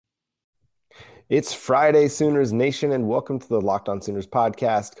It's Friday, Sooners Nation, and welcome to the Locked On Sooners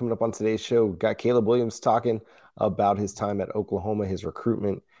podcast. Coming up on today's show, we've got Caleb Williams talking about his time at Oklahoma, his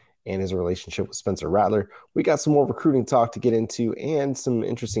recruitment, and his relationship with Spencer Rattler. We got some more recruiting talk to get into and some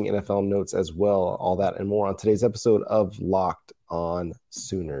interesting NFL notes as well. All that and more on today's episode of Locked On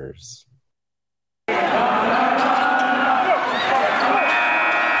Sooners.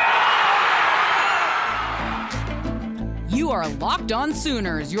 You are Locked On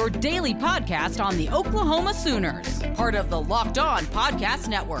Sooners, your daily podcast on the Oklahoma Sooners. Part of the Locked On Podcast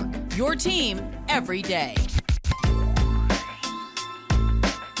Network, your team every day.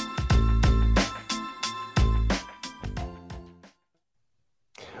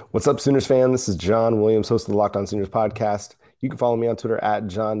 What's up, Sooners fan? This is John Williams, host of the Locked On Sooners podcast. You can follow me on Twitter at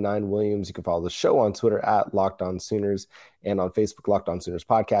John9Williams. You can follow the show on Twitter at Locked On Sooners and on Facebook, Locked On Sooners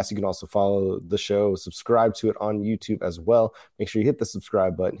podcast. You can also follow the show, subscribe to it on YouTube as well. Make sure you hit the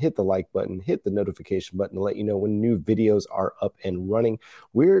subscribe button, hit the like button, hit the notification button to let you know when new videos are up and running.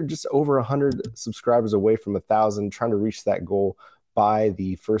 We're just over 100 subscribers away from 1,000, trying to reach that goal by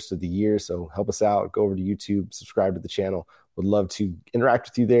the first of the year. So help us out. Go over to YouTube, subscribe to the channel. Would love to interact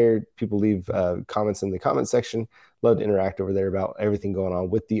with you there. People leave comments in the comment section. Love to interact over there about everything going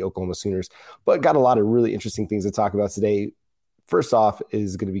on with the Oklahoma Sooners. But got a lot of really interesting things to talk about today. First off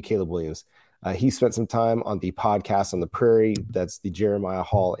is going to be Caleb Williams. He spent some time on the podcast on the Prairie. That's the Jeremiah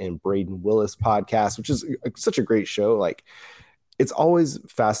Hall and Braden Willis podcast, which is such a great show. Like, it's always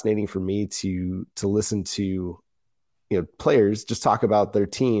fascinating for me to listen to players just talk about their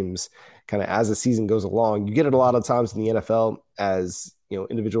teams kind of as the season goes along. You get it a lot of times in the NFL as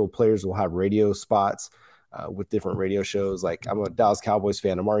individual players will have radio spots with different radio shows. Like, I'm a Dallas Cowboys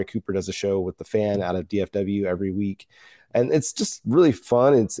fan. Amari Cooper does a show with the Fan out of DFW every week, and it's just really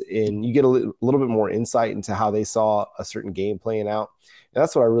fun. And you get a little bit more insight into how they saw a certain game playing out. And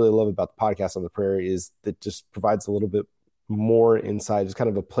that's what I really love about the podcast on the Prairie, is that just provides a little bit more insight, just kind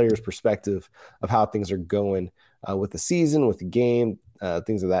of a player's perspective of how things are going with the season, with the game,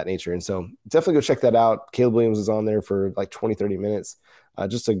 things of that nature. And so definitely go check that out. Caleb Williams is on there for like 20-30 minutes.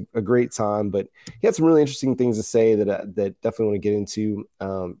 Just a great time, but he had some really interesting things to say that definitely want to get into.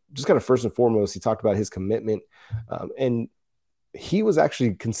 Just kind of first and foremost, he talked about his commitment, and he was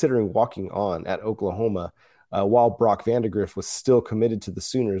actually considering walking on at Oklahoma while Brock Vandagriff was still committed to the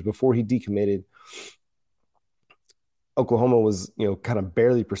Sooners. Before he decommitted, Oklahoma was, kind of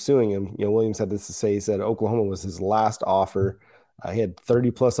barely pursuing him. Williams had this to say. He said Oklahoma was his last offer. He had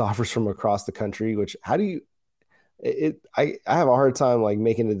 30 plus offers from across the country, which I have a hard time like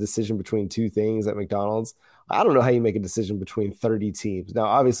making a decision between two things at McDonald's. I don't know how you make a decision between 30 teams. Now,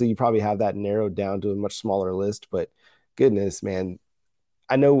 obviously you probably have that narrowed down to a much smaller list, but goodness, man,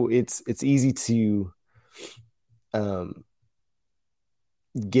 I know it's easy to,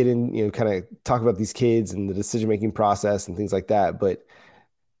 get in, kind of talk about these kids and the decision-making process and things like that. But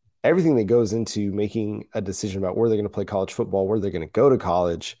everything that goes into making a decision about where they're going to play college football, where they're going to go to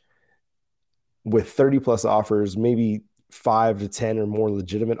college, with 30 plus offers, maybe 5 to 10 or more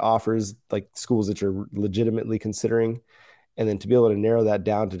legitimate offers, like schools that you're legitimately considering. And then to be able to narrow that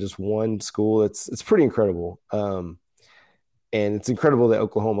down to just one school, it's pretty incredible. And it's incredible that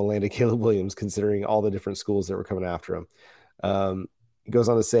Oklahoma landed Caleb Williams, considering all the different schools that were coming after him. He goes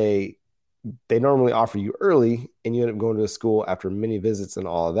on to say they normally offer you early and you end up going to a school after many visits and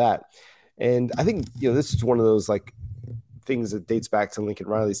all of that. And I think, this is one of those like things that dates back to Lincoln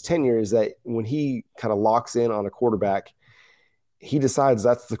Riley's tenure, is that when he kind of locks in on a quarterback, he decides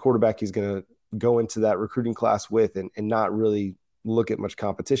that's the quarterback he's going to go into that recruiting class with and not really look at much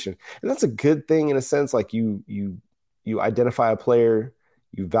competition. And that's a good thing in a sense. Like you identify a player,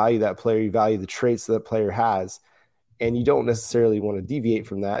 you value that player, you value the traits that player has, and you don't necessarily want to deviate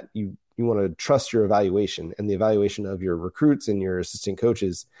from that. You want to trust your evaluation and the evaluation of your recruits and your assistant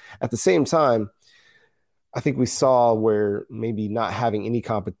coaches. At the same time, I think we saw where maybe not having any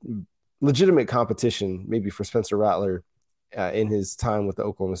legitimate competition, maybe for Spencer Rattler in his time with the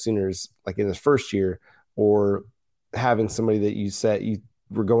Oklahoma Sooners, like in his first year, or having somebody that you said you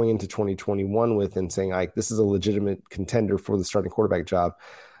were going into 2021 with and saying, like, this is a legitimate contender for the starting quarterback job.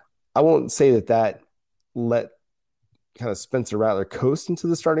 I won't say that let kind of Spencer Rattler coast into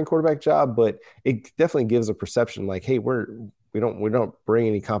the starting quarterback job, but it definitely gives a perception like, hey, we don't bring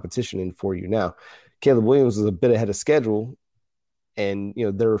any competition in for you now. Caleb Williams was a bit ahead of schedule, and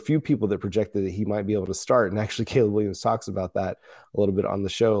there are a few people that projected that he might be able to start. And actually, Caleb Williams talks about that a little bit on the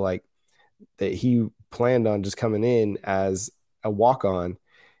show, like that he planned on just coming in as a walk-on,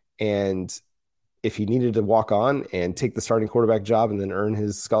 and if he needed to walk on and take the starting quarterback job and then earn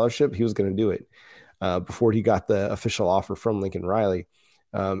his scholarship, he was going to do it before he got the official offer from Lincoln Riley.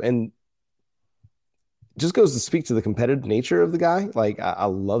 And just goes to speak to the competitive nature of the guy. Like I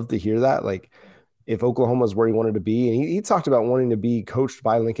love to hear that. Like if Oklahoma is where he wanted to be, and he talked about wanting to be coached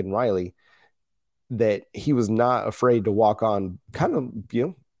by Lincoln Riley, that he was not afraid to walk on, kind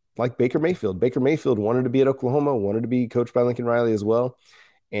of, like Baker Mayfield. Baker Mayfield wanted to be at Oklahoma, wanted to be coached by Lincoln Riley as well,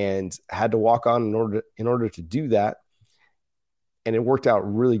 and had to walk on in order to do that. And it worked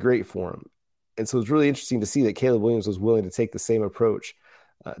out really great for him. And so it's really interesting to see that Caleb Williams was willing to take the same approach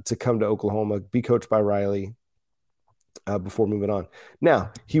to come to Oklahoma, be coached by Riley before moving on.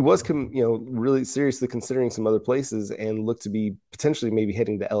 Now, he was really seriously considering some other places and looked to be potentially maybe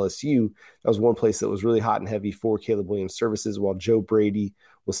heading to LSU. That was one place that was really hot and heavy for Caleb Williams' services, while Joe Brady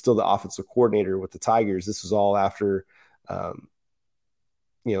was still the offensive coordinator with the Tigers. This was all after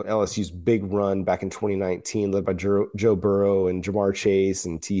LSU's big run back in 2019, led by Joe Burrow and Jamar Chase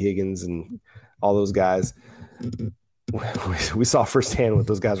and T. Higgins and all those guys. We saw firsthand what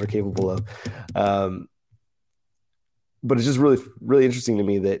those guys are capable of. But it's just really, really interesting to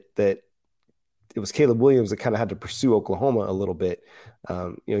me that it was Caleb Williams that kind of had to pursue Oklahoma a little bit.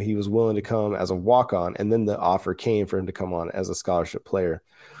 He was willing to come as a walk-on, and then the offer came for him to come on as a scholarship player.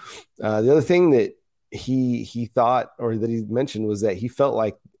 The other thing that he thought, or that he mentioned, was that he felt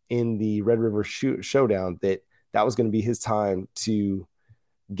like in the Red River Showdown that was going to be his time to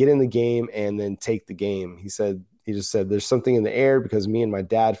get in the game and then take the game. He just said, there's something in the air, because me and my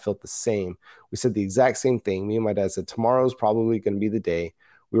dad felt the same. We said the exact same thing. Me and my dad said, tomorrow's probably going to be the day.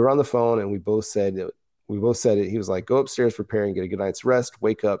 We were on the phone and we both said it. He was like, go upstairs, prepare and get a good night's rest,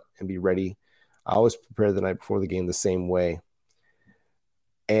 wake up and be ready. I always prepare the night before the game the same way.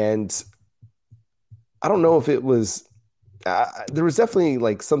 And I don't know if it was, there was definitely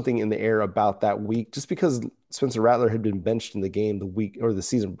like something in the air about that week, just because Spencer Rattler had been benched in the game the week or the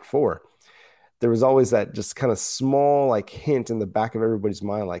season before. There was always that just kind of small like hint in the back of everybody's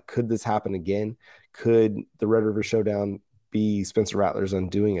mind, like, could this happen again? Could the Red River Showdown be Spencer Rattler's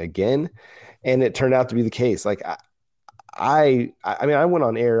undoing again? And it turned out to be the case. Like I went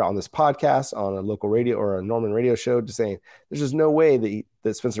on air on this podcast, on a local radio or a Norman radio show, just saying there's just no way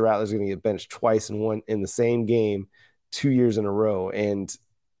that Spencer Rattler is going to get benched twice in the same game 2 years in a row. And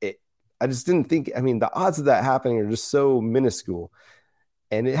I just didn't think, the odds of that happening are just so minuscule.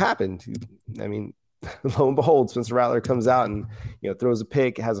 And it happened. Lo and behold, Spencer Rattler comes out and throws a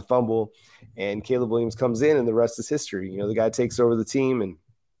pick, has a fumble, and Caleb Williams comes in, and the rest is history. The guy takes over the team and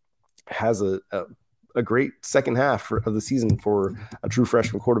has a great second half of the season for a true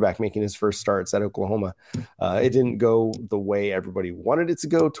freshman quarterback making his first starts at Oklahoma. It didn't go the way everybody wanted it to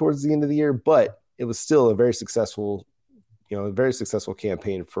go towards the end of the year, but it was still a very successful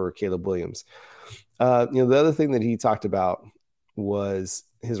campaign for Caleb Williams. The other thing that he talked about was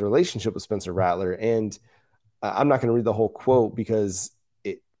his relationship with Spencer Rattler. And I'm not going to read the whole quote because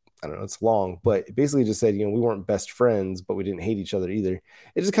it's long, but it basically just said, we weren't best friends, but we didn't hate each other either.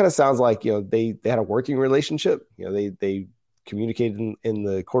 It just kind of sounds like, they had a working relationship. They communicated in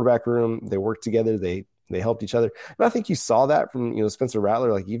the quarterback room. They worked together. They helped each other. And I think you saw that from, Spencer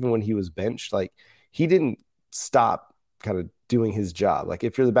Rattler, like even when he was benched, like he didn't stop kind of doing his job. Like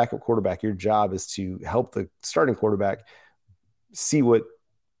if you're the backup quarterback, your job is to help the starting quarterback see what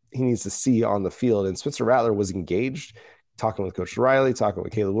he needs to see on the field. And Spencer Rattler was engaged, talking with Coach Riley, talking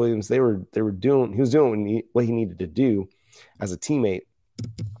with Caleb Williams. He was doing what he needed to do as a teammate.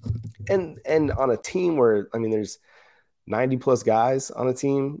 And on a team where, there's 90 plus guys on a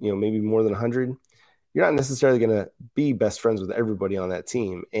team, maybe more than 100, you're not necessarily going to be best friends with everybody on that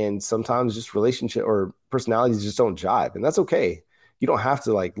team. And sometimes just relationship or personalities just don't jive, and that's okay. You don't have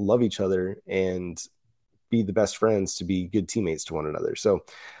to like love each other and be the best friends to be good teammates to one another. So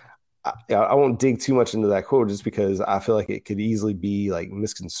I won't dig too much into that quote, just because I feel like it could easily be like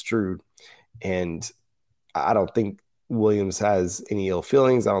misconstrued. And I don't think Williams has any ill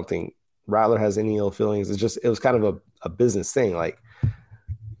feelings. I don't think Rattler has any ill feelings. It was kind of a business thing. Like,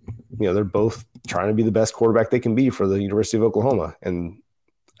 they're both trying to be the best quarterback they can be for the University of Oklahoma. And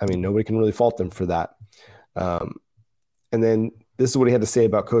nobody can really fault them for that. And then this is what he had to say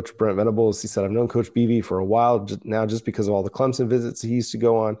about Coach Brent Venables. He said, I've known Coach Beebe for a while now, just because of all the Clemson visits he used to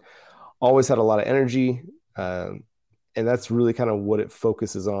go on. Always had a lot of energy. And that's really kind of what it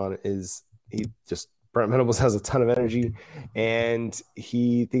focuses on, is Brent Venables has a ton of energy, and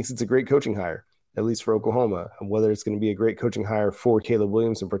he thinks it's a great coaching hire, at least for Oklahoma. And whether it's going to be a great coaching hire for Caleb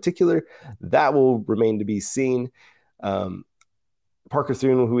Williams in particular, that will remain to be seen. Parker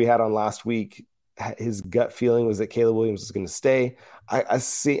Thune, who we had on last week, his gut feeling was that Caleb Williams was going to stay. I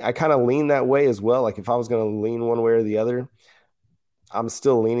kind of lean that way as well. Like if I was going to lean one way or the other, I'm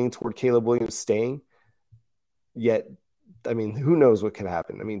still leaning toward Caleb Williams staying. Yet, who knows what could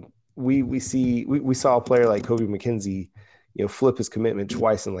happen? we saw a player like Kobe McKenzie, flip his commitment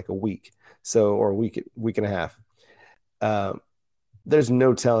twice in like a week, or a week and a half. There's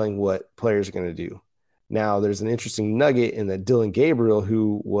no telling what players are going to do. Now, there's an interesting nugget in that Dillon Gabriel,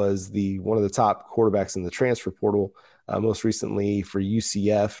 who was one of the top quarterbacks in the transfer portal, most recently for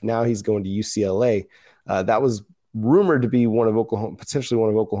UCF. Now he's going to UCLA. That was rumored to be potentially one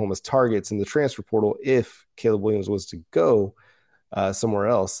of Oklahoma's targets in the transfer portal if Caleb Williams was to go somewhere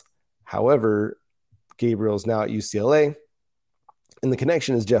else. However, Gabriel's now at UCLA, and the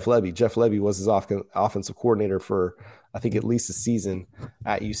connection is Jeff Lebby. Jeff Lebby was his offensive coordinator for, I think, at least a season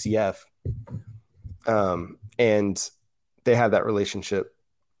at UCF. And they had that relationship.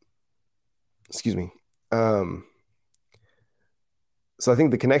 Excuse me. So I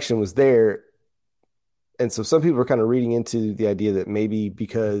think the connection was there. And so some people are kind of reading into the idea that maybe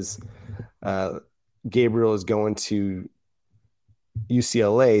because Gabriel is going to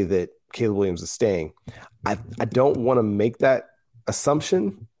UCLA that Caleb Williams is staying. I don't want to make that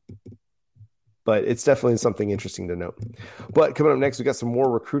assumption, but it's definitely something interesting to note. But coming up next, we got some more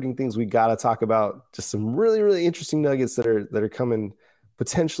recruiting things we got to talk about. Just some really, really interesting nuggets that are coming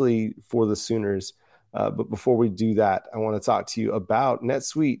potentially for the Sooners. But before we do that, I want to talk to you about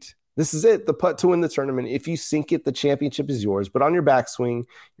NetSuite. This is it, the putt to win the tournament. If you sink it, the championship is yours. But on your backswing,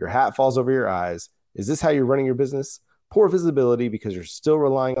 your hat falls over your eyes. Is this how you're running your business? Poor visibility because you're still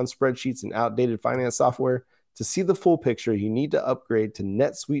relying on spreadsheets and outdated finance software? To see the full picture, you need to upgrade to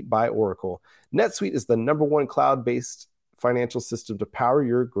NetSuite by Oracle. NetSuite is the #1 cloud-based financial system to power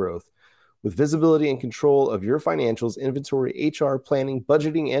your growth. With visibility and control of your financials, inventory, HR, planning,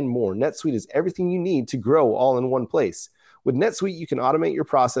 budgeting, and more, NetSuite is everything you need to grow all in one place. With NetSuite, you can automate your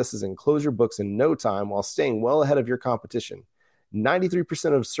processes and close your books in no time while staying well ahead of your competition.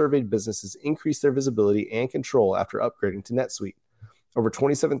 93% of surveyed businesses increase their visibility and control after upgrading to NetSuite. Over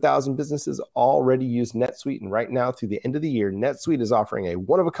 27,000 businesses already use NetSuite, and right now through the end of the year, NetSuite is offering a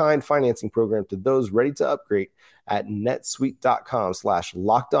one-of-a-kind financing program to those ready to upgrade at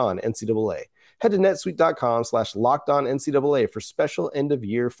netsuite.com/lockedonncaa. Head to netsuite.com/lockedonncaa for special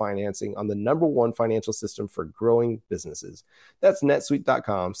end-of-year financing on the #1 financial system for growing businesses. That's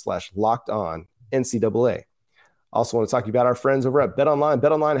netsuite.com/lockedonncaa. Also want to talk to you about our friends over at BetOnline.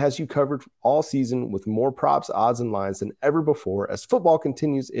 BetOnline has you covered all season with more props, odds, and lines than ever before. As football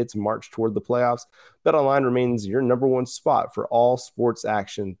continues its march toward the playoffs, BetOnline remains your #1 spot for all sports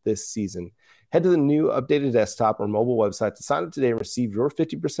action this season. Head to the new updated desktop or mobile website to sign up today and receive your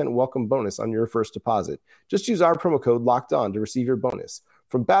 50% welcome bonus on your first deposit. Just use our promo code LOCKEDON to receive your bonus.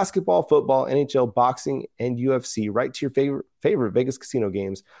 From basketball, football, NHL, boxing, and UFC, right to your favorite Vegas casino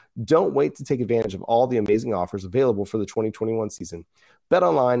games, don't wait to take advantage of all the amazing offers available for the 2021 season.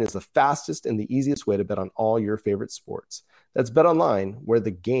 BetOnline is the fastest and the easiest way to bet on all your favorite sports. That's BetOnline, where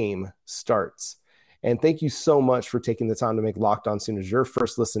the game starts. And thank you so much for taking the time to make Locked On Sooners your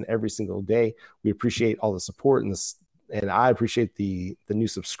first listen every single day. We appreciate all the support and I appreciate the new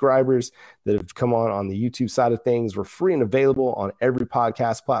subscribers that have come on the YouTube side of things. We're free and available on every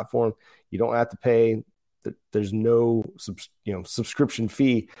podcast platform. You don't have to pay. There's no subscription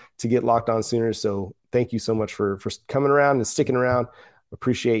fee to get Locked On Sooners. So thank you so much for coming around and sticking around.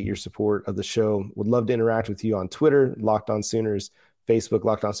 Appreciate your support of the show. Would love to interact with you on Twitter, Locked On Sooners, Facebook,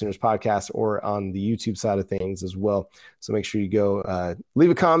 Locked On Sooners Podcast, or on the YouTube side of things as well. So make sure you go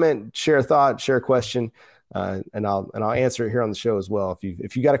leave a comment, share a thought, share a question. And I'll answer it here on the show as well.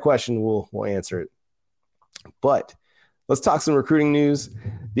 If you got a question, we'll answer it. But let's talk some recruiting news.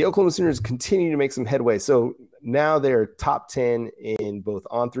 The Oklahoma Sooners continue to make some headway. So now they're top 10 in both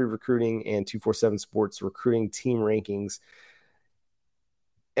On3 Recruiting and 247 Sports recruiting team rankings.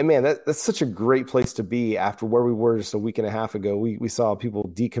 And man, that's such a great place to be after where we were just a week and a half ago. We saw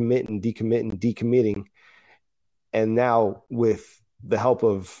people decommitting. And now with the help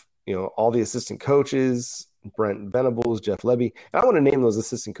of all the assistant coaches, Brent Venables, Jeff Lebby. And I want to name those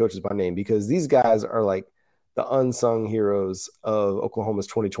assistant coaches by name because these guys are like the unsung heroes of Oklahoma's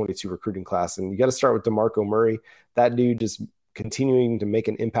 2022 recruiting class. And you got to start with DeMarco Murray. That dude just continuing to make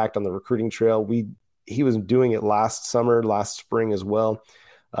an impact on the recruiting trail. He was doing it last spring as well.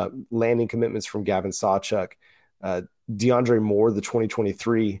 Landing commitments from Gavin Sawchuk, DeAndre Moore, the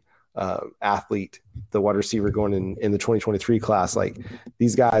 2023 athlete, the wide receiver going in the 2023 class. Like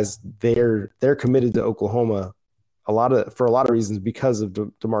these guys, they're committed to Oklahoma for a lot of reasons because of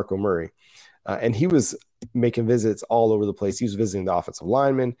DeMarco Murray. And he was making visits all over the place. He was visiting the offensive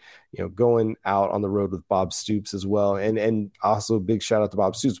linemen, going out on the road with Bob Stoops as well. And also a big shout out to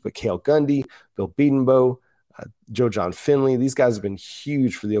Bob Stoops, but Cale Gundy, Bill Bedenbow, Joe John Finley. These guys have been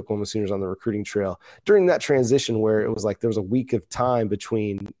huge for the Oklahoma Sooners on the recruiting trail during that transition where it was like there was a week of time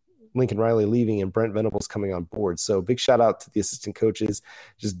between Lincoln Riley leaving and Brent Venables coming on board. So big shout out to the assistant coaches,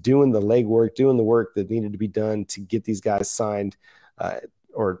 just doing the legwork, doing the work that needed to be done to get these guys signed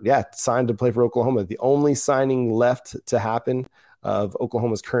signed to play for Oklahoma. The only signing left to happen of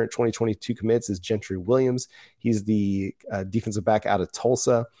Oklahoma's current 2022 commits is Gentry Williams. He's the defensive back out of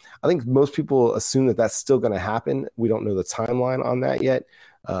Tulsa. I think most people assume that that's still going to happen. We don't know the timeline on that yet,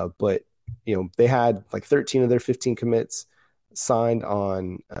 but they had like 13 of their 15 commits signed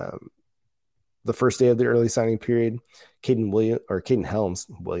on the first day of the early signing period. Caden Helms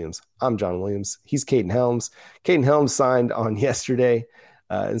Williams. I'm John Williams. He's Caden Helms. Caden Helms signed on yesterday.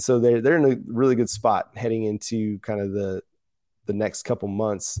 And so they're in a really good spot heading into kind of the next couple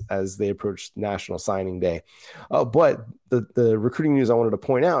months as they approach National Signing Day. But the recruiting news I wanted to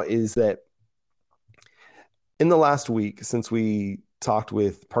point out is that in the last week, since we talked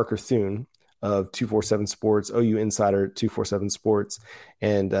with Parker Thune of 247 Sports, OU Insider 247 Sports,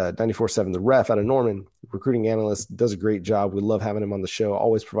 and 94.7 The Ref out of Norman, recruiting analyst, does a great job. We love having him on the show,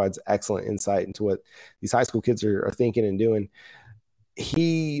 always provides excellent insight into what these high school kids are thinking and doing.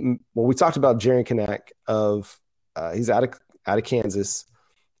 We talked about Jaren Kanak he's out of Kansas,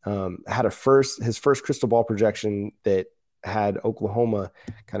 had his first crystal ball projection that had Oklahoma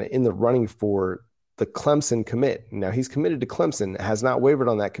kind of in the running for the Clemson commit. Now he's committed to Clemson, has not wavered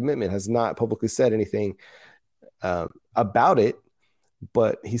on that commitment, has not publicly said anything about it,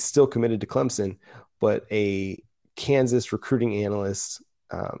 but he's still committed to Clemson. But a Kansas recruiting analyst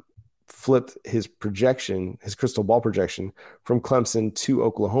flipped his crystal ball projection from Clemson to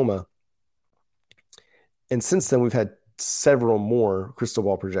Oklahoma. And since then, we've had several more crystal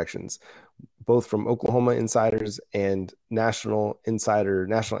ball projections, both from Oklahoma insiders and national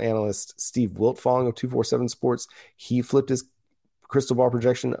analyst Steve Wiltfong of 247 Sports. He flipped his crystal ball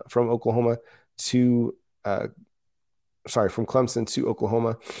projection from from Clemson to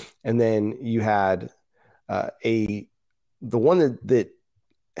Oklahoma. And then you had the one that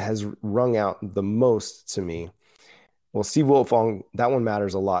has rung out the most to me. Well, Steve Wiltfong, that one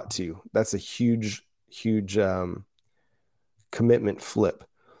matters a lot too. That's a huge commitment flip.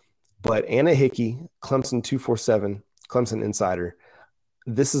 But Anna Hickey, Clemson 247, Clemson Insider,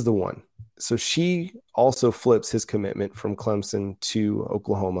 this is the one. So she also flips his commitment from Clemson to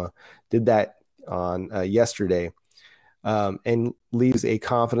Oklahoma, did that on yesterday, and leaves a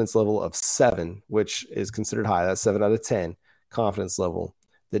confidence level of 7, which is considered high. That's 7 out of 10 confidence level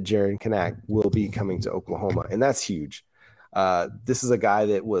that Jaren Kanak will be coming to Oklahoma. And that's huge. This is a guy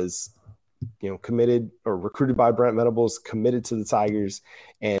that was committed or recruited by Brent Venables, committed to the Tigers.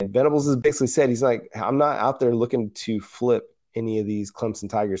 And Venables has basically said, he's like, I'm not out there looking to flip any of these Clemson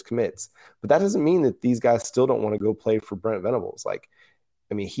Tigers commits. But that doesn't mean that these guys still don't want to go play for Brent Venables.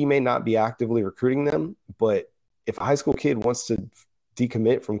 He may not be actively recruiting them, but if a high school kid wants to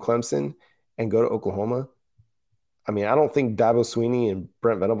decommit from Clemson and go to Oklahoma, I don't think Dabo Swinney and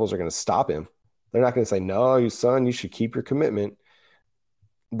Brent Venables are going to stop him. They're not going to say, no, you should keep your commitment.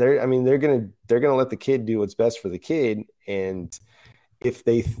 They're going to let the kid do what's best for the kid. And if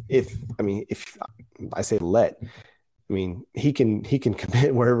I say let, he can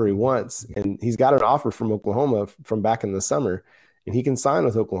commit wherever he wants, and he's got an offer from Oklahoma from back in the summer, and he can sign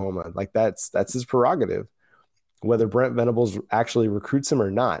with Oklahoma. Like that's his prerogative, whether Brent Venables actually recruits him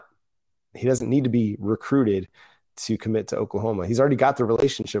or not. He doesn't need to be recruited to commit to Oklahoma. He's already got the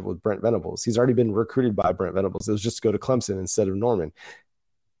relationship with Brent Venables. He's already been recruited by Brent Venables. It was just to go to Clemson instead of Norman.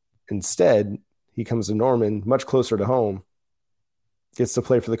 Instead, he comes to Norman, much closer to home, gets to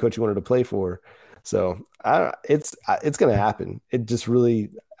play for the coach he wanted to play for. So it's going to happen. It just really,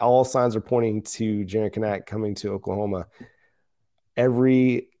 all signs are pointing to Jaren Kanak coming to Oklahoma.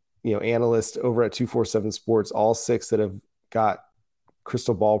 Every analyst over at 247 Sports, all 6 that have got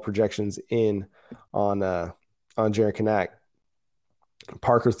crystal ball projections in on Jaren Kanak.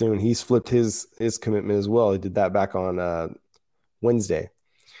 Parker Thune, he's flipped his commitment as well. He did that back on Wednesday.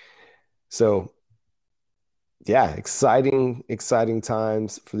 So, yeah, exciting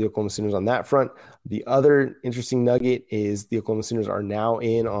times for the Oklahoma Sooners on that front. The other interesting nugget is the Oklahoma Sooners are now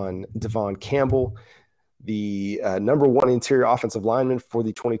in on Devon Campbell, the number 1 interior offensive lineman for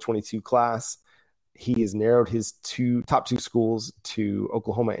the 2022 class. He has narrowed his top two schools to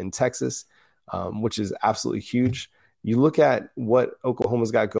Oklahoma and Texas, which is absolutely huge. You look at what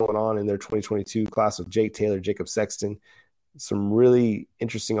Oklahoma's got going on in their 2022 class with Jake Taylor, Jacob Sexton, some really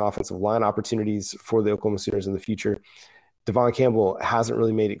interesting offensive line opportunities for the Oklahoma Sooners in the future. Devon Campbell hasn't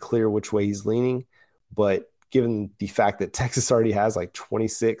really made it clear which way he's leaning, but given the fact that Texas already has like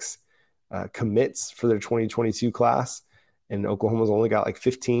 26 commits for their 2022 class and Oklahoma's only got like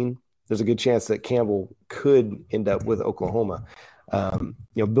 15, there's a good chance that Campbell could end up with Oklahoma.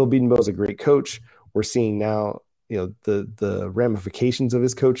 Bill Bedenbaugh is a great coach. We're seeing now, the ramifications of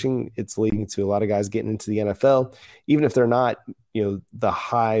his coaching. It's leading to a lot of guys getting into the NFL, even if they're not, the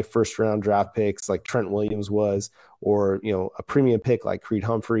high first round draft picks like Trent Williams was, or, a premium pick like Creed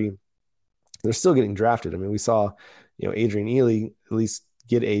Humphrey. They're still getting drafted. I mean, we saw, Adrian Ely at least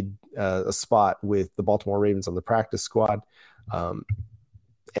get a spot with the Baltimore Ravens on the practice squad.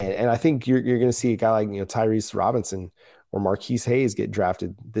 And I think you're going to see a guy like, Tyrese Robinson or Marquise Hayes get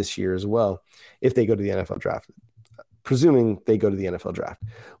drafted this year as well, if they go to the NFL draft, presuming they go to the NFL draft.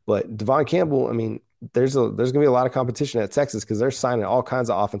 But Devon Campbell, I mean, there's going to be a lot of competition at Texas because they're signing all kinds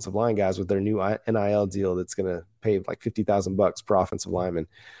of offensive line guys with their new NIL deal that's going to pay like $50,000 per offensive lineman.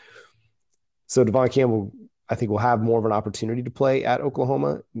 So Devon Campbell, I think, will have more of an opportunity to play at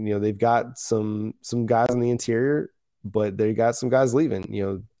Oklahoma. They've got some guys on the interior, but they got some guys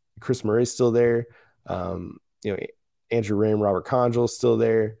leaving. Chris Murray's still there. Andrew Ram, Robert Conjol still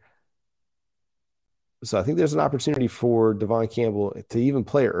there. So I think there's an opportunity for Devon Campbell to even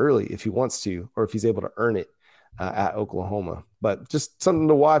play early if he wants to, or if he's able to earn it at Oklahoma. But just something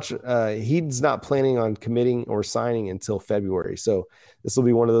to watch. He's not planning on committing or signing until February. So this will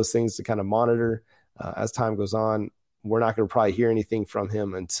be one of those things to kind of monitor as time goes on. We're not going to probably hear anything from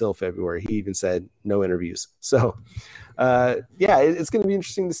him until February. He even said no interviews. So, it's going to be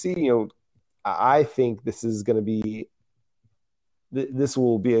interesting to see. I think this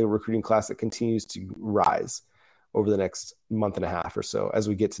will be a recruiting class that continues to rise over the next month and a half or so as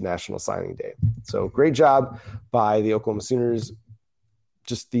we get to National Signing Day. So great job by the Oklahoma Sooners.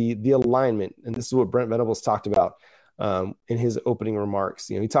 Just the alignment, and this is what Brent Venables talked about in his opening remarks.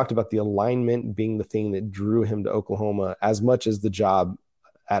 He talked about the alignment being the thing that drew him to Oklahoma as much as the job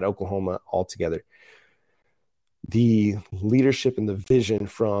at Oklahoma altogether. The leadership and the vision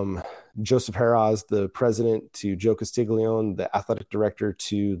from Joseph Harraz, the president, to Joe Castiglione, the athletic director,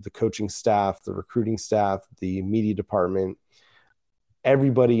 to the coaching staff, the recruiting staff, the media department,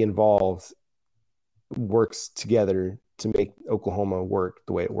 everybody involved works together to make Oklahoma work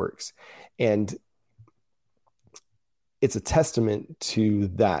the way it works. And it's a testament to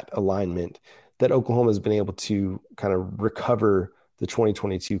that alignment that Oklahoma has been able to kind of recover the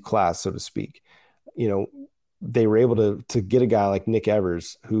 2022 class, so to speak. They were able to get a guy like Nick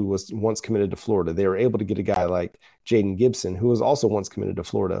Evers, who was once committed to Florida. They were able to get a guy like Jaden Gibson, who was also once committed to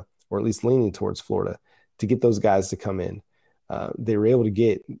Florida, or at least leaning towards Florida, to get those guys to come in. They were able to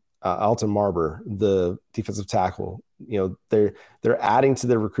get Alton Marber, the defensive tackle. They're adding to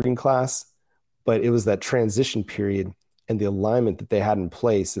their recruiting class, but it was that transition period and the alignment that they had in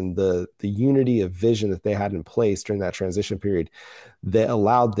place and the unity of vision that they had in place during that transition period that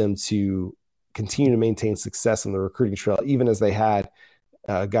allowed them to continue to maintain success on the recruiting trail, even as they had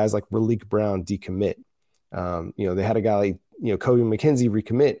guys like Raleek Brown decommit. They had a guy like, Kobe McKenzie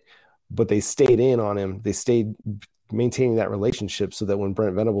recommit, but they stayed in on him. They stayed maintaining that relationship so that when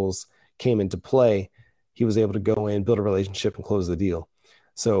Brent Venables came into play, he was able to go in, build a relationship, and close the deal.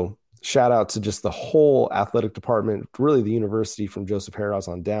 So shout out to just the whole athletic department, really the university from Joseph Harraz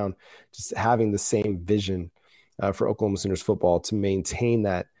on down, just having the same vision for Oklahoma Sooners football to maintain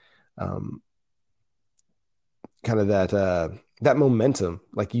that kind of that momentum.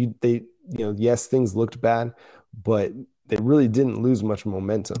 Like yes, things looked bad, but they really didn't lose much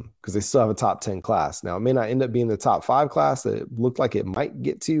momentum because they still have a top 10 class. Now, it may not end up being the top 5 class that it looked like it might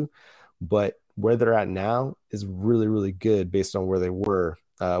get to, but where they're at now is really, really good based on where they were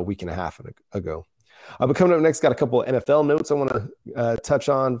a week and a half ago. But coming up next, got a couple of NFL notes I want to touch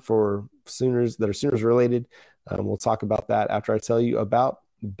on for Sooners that are Sooners related. We'll talk about that after I tell you about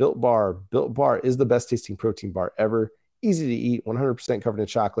Built Bar. Built Bar is the best tasting protein bar ever. Easy to eat, 100% covered in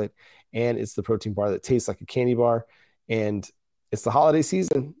chocolate, and it's the protein bar that tastes like a candy bar. And it's the holiday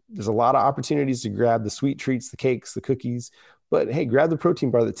season. There's a lot of opportunities to grab the sweet treats, the cakes, the cookies. But hey, grab the protein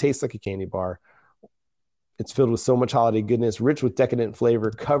bar that tastes like a candy bar. It's filled with so much holiday goodness, rich with decadent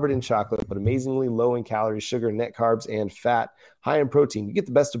flavor, covered in chocolate, but amazingly low in calories, sugar, net carbs, and fat, high in protein. You get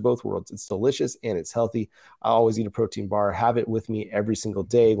the best of both worlds. It's delicious and it's healthy. I always eat a protein bar, have it with me every single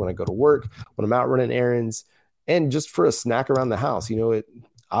day when I go to work, when I'm out running errands, and just for a snack around the house.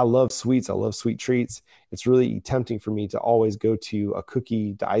 I love sweets. I love sweet treats. It's really tempting for me to always go to a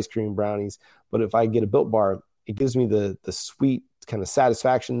cookie, to ice cream, brownies. But if I get a Built Bar, it gives me the sweet kind of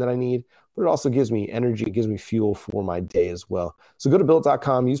satisfaction that I need, but it also gives me energy. It gives me fuel for my day as well. So go to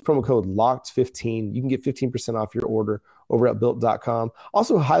Built.com, use promo code LOCKED15. You can get 15% off your order over at Built.com.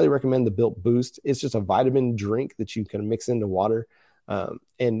 Also highly recommend the Built Boost. It's just a vitamin drink that you can mix into water.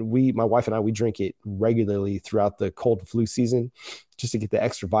 And my wife and I, we drink it regularly throughout the cold flu season just to get the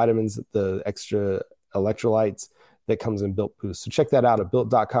extra vitamins, the extra electrolytes that comes in Built Boost. So check that out at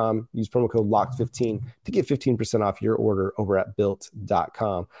built.com. Use promo code LOCKED15 to get 15% off your order over at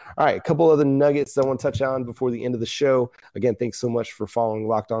built.com. All right, a couple other nuggets I want to touch on before the end of the show. Again, thanks so much for following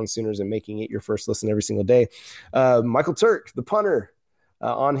Locked On Sooners and making it your first listen every single day. Michael Turk, the punter,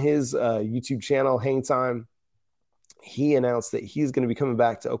 on his YouTube channel, Hang Time, he announced that he's going to be coming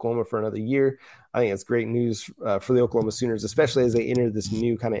back to Oklahoma for another year. I think it's great news for the Oklahoma Sooners, especially as they enter this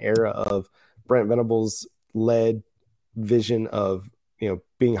new kind of era of Brent Venables led vision of,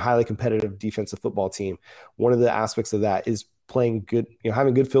 being a highly competitive defensive football team. One of the aspects of that is playing good,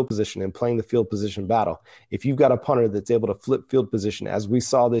 having good field position and playing the field position battle. If you've got a punter that's able to flip field position, as we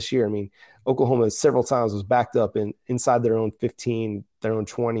saw this year, Oklahoma several times was backed up inside their own 15, their own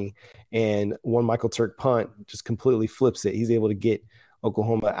 20, and one Michael Turk punt just completely flips it. He's able to get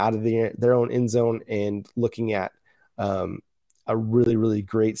Oklahoma out of their own end zone and looking at a really, really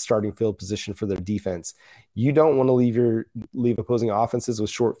great starting field position for their defense. You don't want to leave opposing offenses with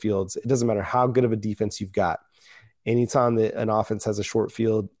short fields. It doesn't matter how good of a defense you've got. Anytime that an offense has a short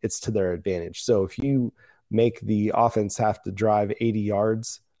field, it's to their advantage. So if you make the offense have to drive 80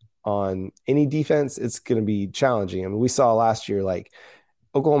 yards on any defense, it's going to be challenging. We saw last year,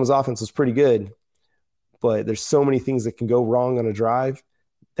 Oklahoma's offense was pretty good, but there's so many things that can go wrong on a drive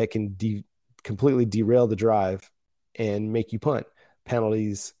that can completely derail the drive and make you punt.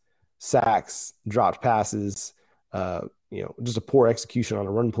 Penalties, sacks, dropped passes, just a poor execution on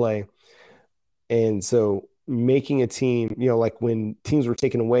a run play. And so making a team, like when teams were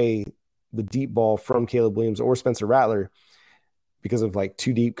taking away the deep ball from Caleb Williams or Spencer Rattler because of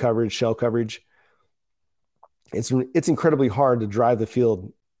too deep coverage, shell coverage, it's incredibly hard to drive the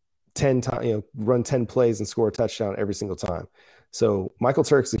field 10 times, run 10 plays and score a touchdown every single time. So Michael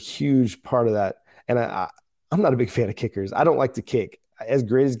Turk's a huge part of that. And I'm not a big fan of kickers. I don't like to kick. As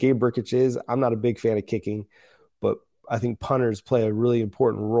great as Gabe Brkic is, I'm not a big fan of kicking, but I think punters play a really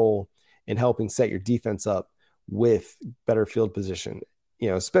important role in helping set your defense up with better field position.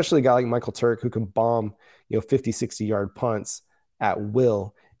 Especially a guy like Michael Turk who can bomb, 50, 60-yard punts at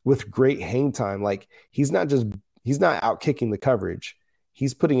will with great hang time. He's not out kicking the coverage.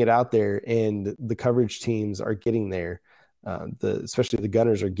 He's putting it out there, and the coverage teams are getting there. Especially the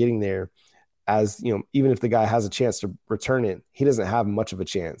gunners are getting there. As even if the guy has a chance to return it, he doesn't have much of a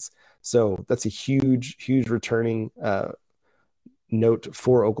chance. So that's a huge, huge returning note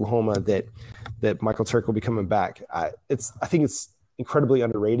for Oklahoma that Michael Turk will be coming back. I think it's incredibly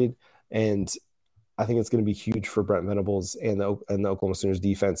underrated, and I think it's going to be huge for Brent Venables and the Oklahoma Sooners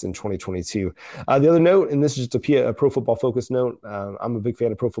defense in 2022. The other note, and this is just a Pro Football Focus note. I'm a big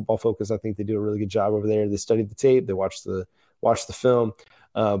fan of Pro Football Focus. I think they do a really good job over there. They studied the tape, they watched the film.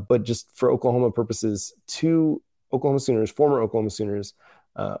 But just for Oklahoma purposes, two Oklahoma Sooners, former Oklahoma Sooners,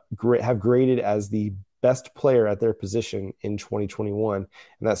 have graded as the best player at their position in 2021. And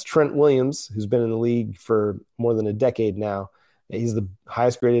that's Trent Williams, who's been in the league for more than a decade now. He's the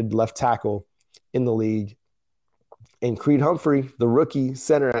highest graded left tackle in the league. And Creed Humphrey, the rookie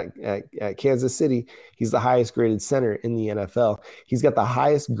center at Kansas City, he's the highest graded center in the NFL. He's got the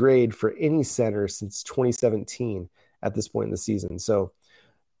highest grade for any center since 2017 at this point in the season. So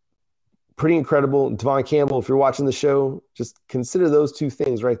pretty incredible. Devon Campbell, if you're watching the show, just consider those two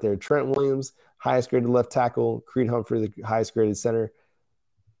things right there. Trent Williams, highest graded left tackle. Creed Humphrey, the highest graded center.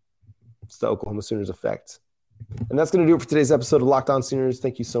 It's the Oklahoma Sooners effect. And that's going to do it for today's episode of Locked On Sooners.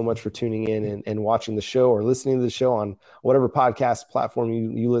 Thank you so much for tuning in and watching the show or listening to the show on whatever podcast platform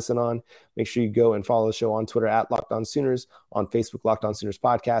you listen on. Make sure you go and follow the show on Twitter at Locked On Sooners, on Facebook, Locked On Sooners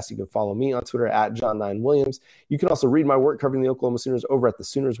Podcast. You can follow me on Twitter at John9Williams. You can also read my work covering the Oklahoma Sooners over at the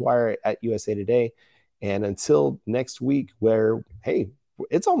Sooners Wire at USA Today. And until next week, where, hey,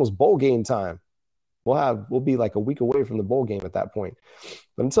 it's almost bowl game time. We'll be like a week away from the bowl game at that point.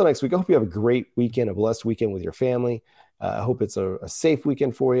 But until next week, I hope you have a great weekend, a blessed weekend with your family. I hope it's a safe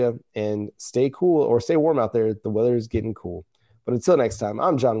weekend for you, and stay cool or stay warm out there. The weather is getting cool. But until next time,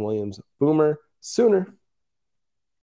 I'm John Williams, Boomer Sooner.